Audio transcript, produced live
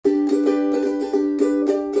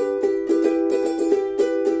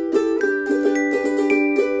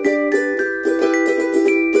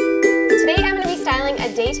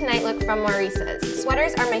from Maurice's.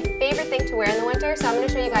 Sweaters are my favorite thing to wear in the winter, so I'm going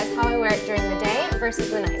to show you guys how I wear it during the day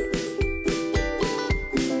versus the night.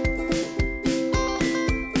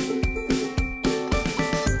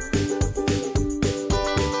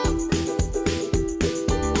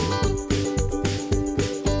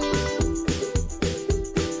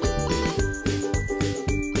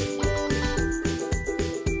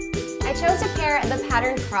 I chose to pair the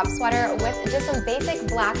patterned crop sweater with just some basic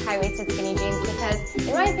black high-waisted skinny jeans because,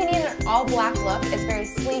 in my opinion, an all-black look is very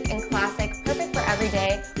sleek and classic, perfect for every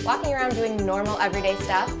day, walking around doing normal everyday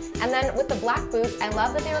stuff. And then with the black boots, I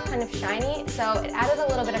love that they were kind of shiny, so it added a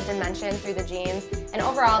little bit of dimension through the jeans, and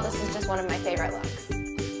overall, this is just one of my favorite looks.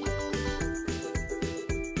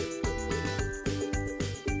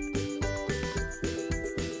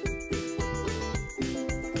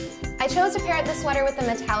 I chose to pair the sweater with the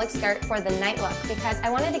metallic skirt for the night look because I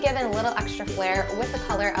wanted to give it a little extra flair with the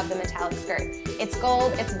color of the metallic skirt. It's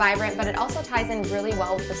gold, it's vibrant, but it also ties in really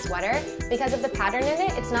well with the sweater. Because of the pattern in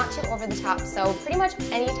it, it's not too over the top, so pretty much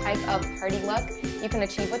any type of party look you can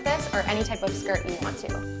achieve with this, or any type of skirt you want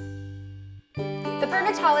to. The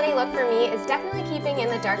perfect holiday look for me is definitely keeping in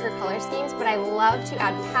the darker color schemes, but I love to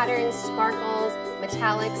add patterns, sparkles,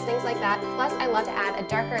 metallics, things like that. Plus, I love to add a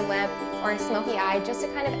darker lip or a smoky eye just to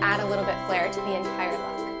kind of add a little bit flair to the entire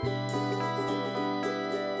look.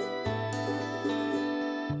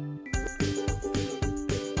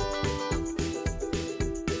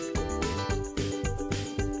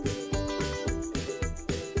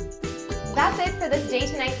 That's it for this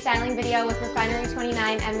day-to-night styling video with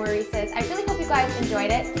Refinery29 and Maurice's. I really hope you guys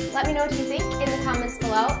enjoyed it. Let me know what you think in the comments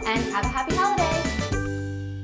below, and have a happy holiday!